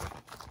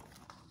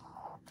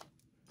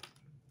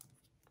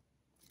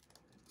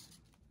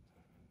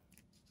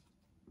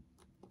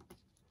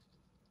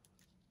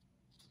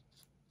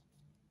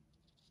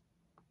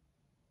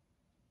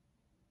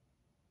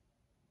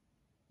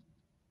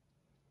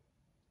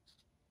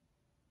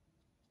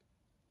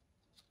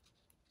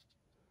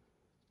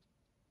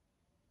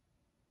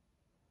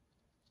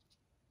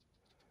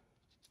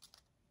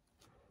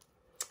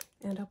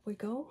 And up we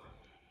go.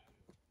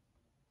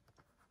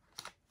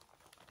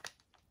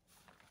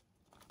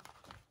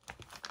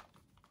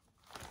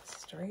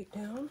 Straight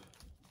down.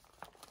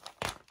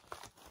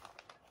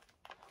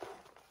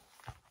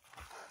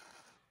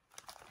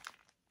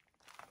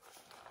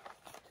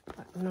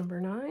 number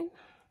 9.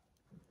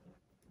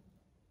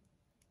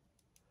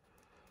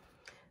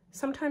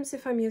 Sometimes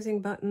if I'm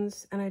using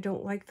buttons and I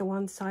don't like the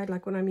one side,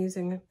 like when I'm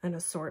using an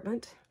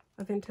assortment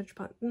of vintage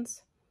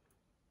buttons,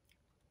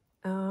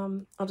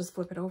 I'll just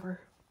flip it over.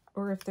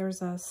 Or if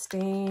there's a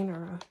stain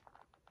or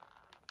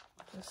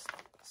just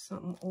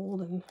something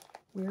old and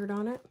weird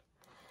on it.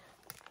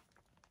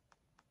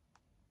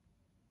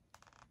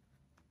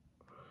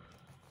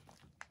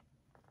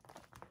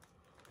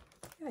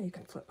 Yeah, you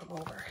can flip them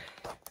over.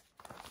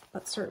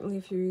 But certainly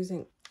if you're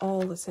using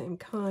all the same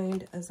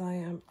kind as I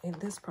am in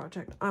this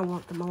project, I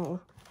want them all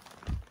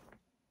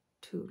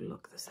to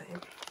look the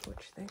same,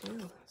 which they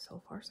do.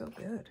 So far, so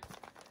good.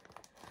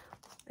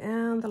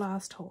 And the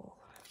last hole.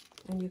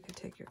 And you can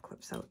take your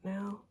clips out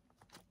now.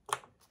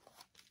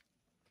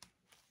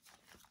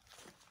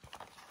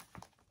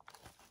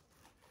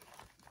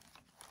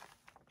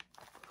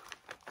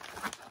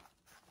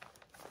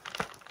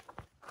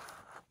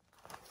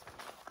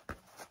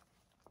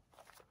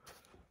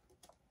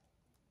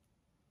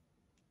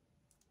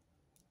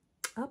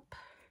 Up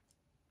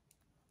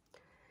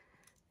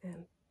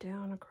and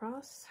down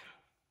across.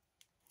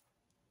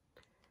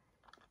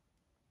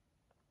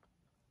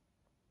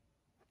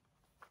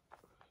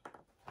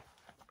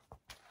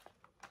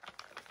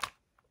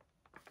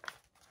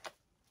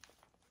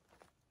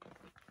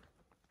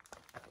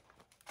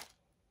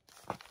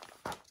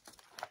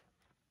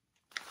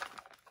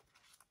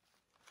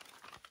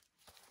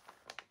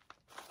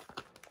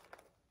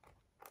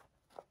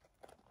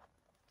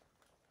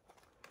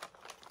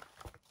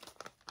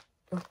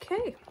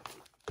 Okay.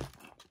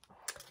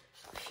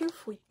 Phew,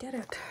 we did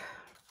it.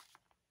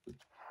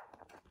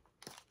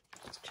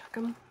 Let's check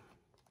them.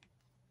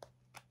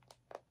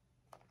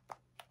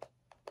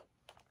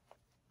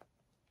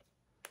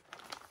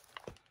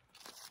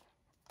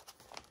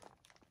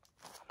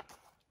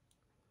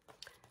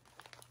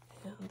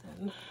 And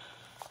then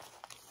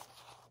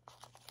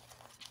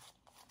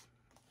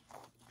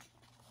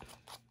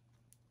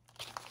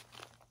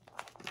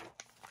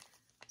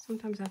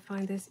sometimes I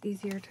find this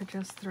easier to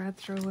just thread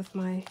through with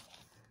my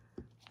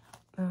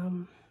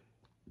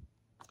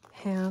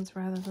hands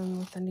rather than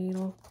with the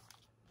needle.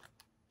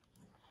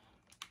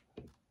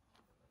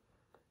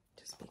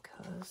 Just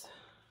because.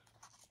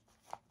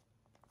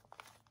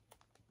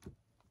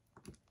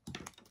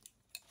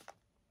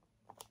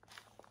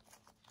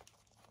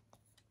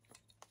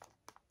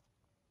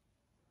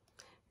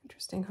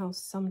 Interesting how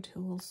some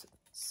tools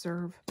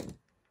serve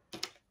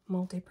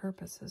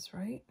multi-purposes,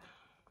 right?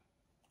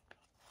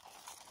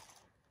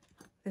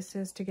 This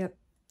is to get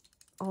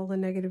all the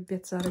negative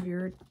bits out of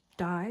your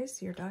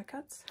dies, your die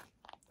cuts.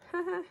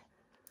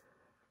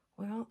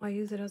 Well, I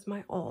use it as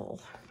my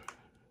awl.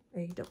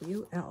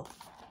 A-W-L.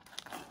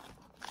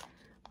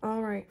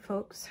 All right,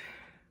 folks,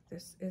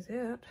 this is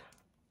it.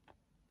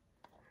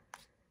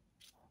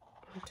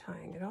 I'm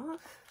tying it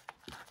off.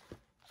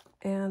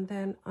 And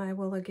then I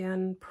will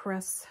again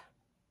press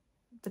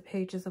the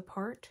pages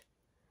apart.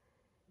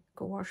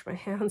 Go wash my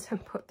hands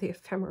and put the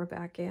ephemera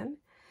back in.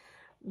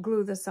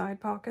 Glue the side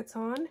pockets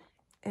on.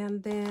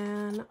 And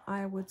then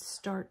I would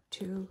start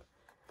to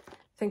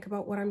think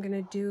about what I'm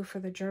going to do for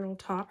the journal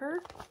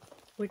topper,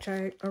 which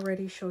I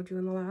already showed you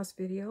in the last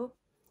video.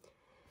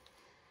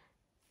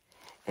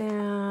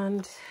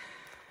 And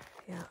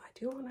yeah, I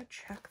do want to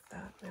check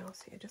that now.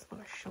 See, I just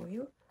want to show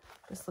you.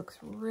 This looks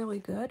really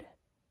good.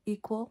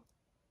 Equal,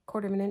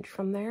 1/4 inch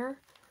from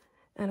there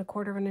and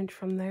 1/4 inch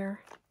from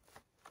there.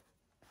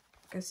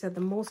 Like I said,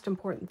 the most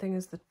important thing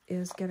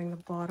is getting the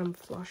bottom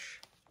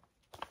flush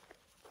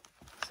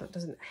so it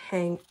doesn't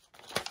hang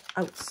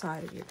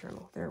outside of your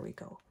journal. There we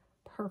go.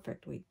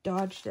 Perfect. We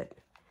dodged it.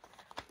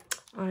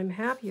 I'm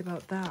happy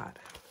about that.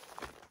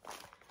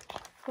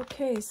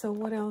 Okay, so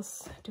what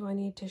else do I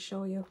need to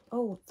show you?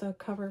 Oh, the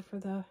cover for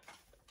the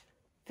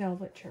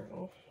velvet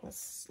journal.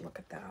 Let's look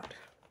at that.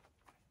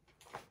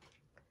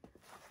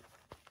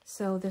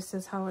 So this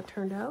is how it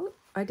turned out.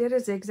 I did a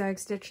zigzag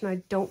stitch, and I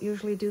don't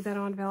usually do that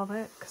on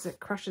velvet because it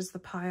crushes the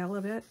pile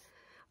a bit.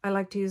 I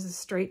like to use a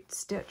straight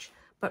stitch,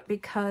 but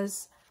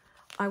because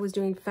I was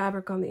doing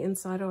fabric on the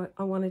inside,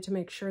 I wanted to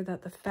make sure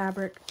that the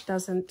fabric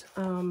doesn't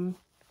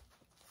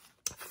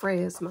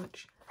fray as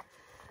much.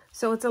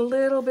 So it's a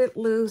little bit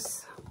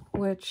loose,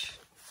 which,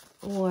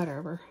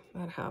 whatever,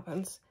 that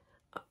happens.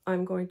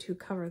 I'm going to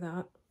cover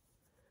that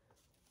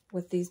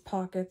with these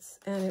pockets,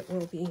 and it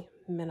will be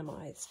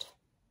minimized.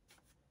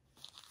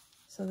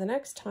 So the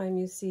next time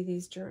you see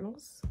these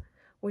journals,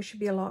 we should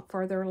be a lot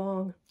farther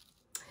along.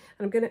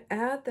 And I'm going to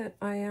add that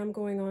I am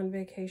going on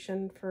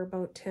vacation for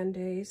about 10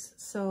 days.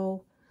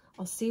 So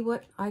I'll see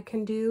what I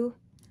can do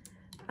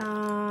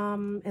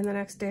in the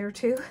next day or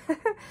two.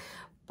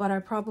 But I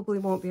probably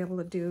won't be able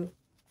to do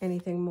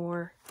anything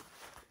more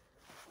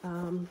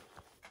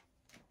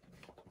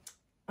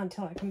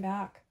until I come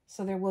back.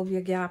 So there will be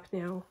a gap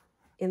now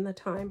in the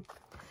time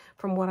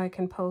from what I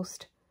can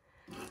post.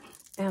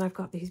 And I've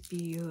got these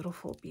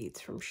beautiful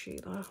beads from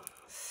Sheila.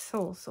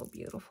 So, so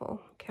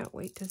beautiful. Can't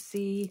wait to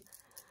see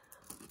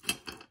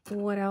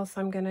what else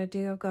I'm going to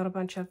do. I've got a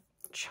bunch of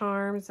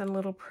charms and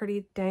little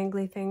pretty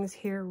dangly things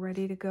here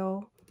ready to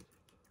go.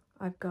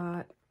 I've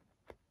got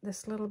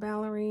this little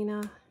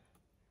ballerina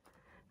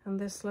and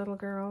this little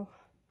girl.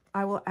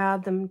 I will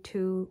add them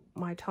to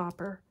my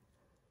topper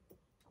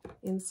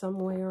in some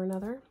way or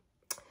another.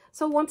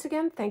 So once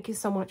again, thank you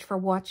so much for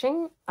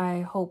watching.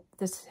 I hope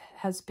this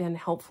has been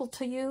helpful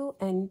to you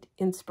and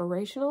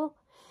inspirational.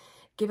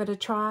 Give it a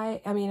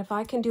try. I mean, if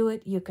I can do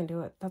it, you can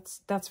do it.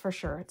 That's for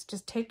sure. It's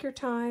just take your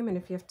time, and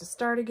if you have to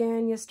start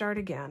again, you start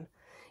again.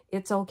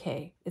 It's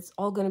okay. It's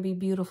all going to be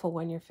beautiful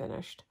when you're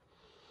finished.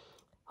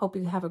 Hope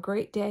you have a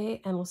great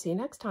day, and we'll see you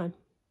next time.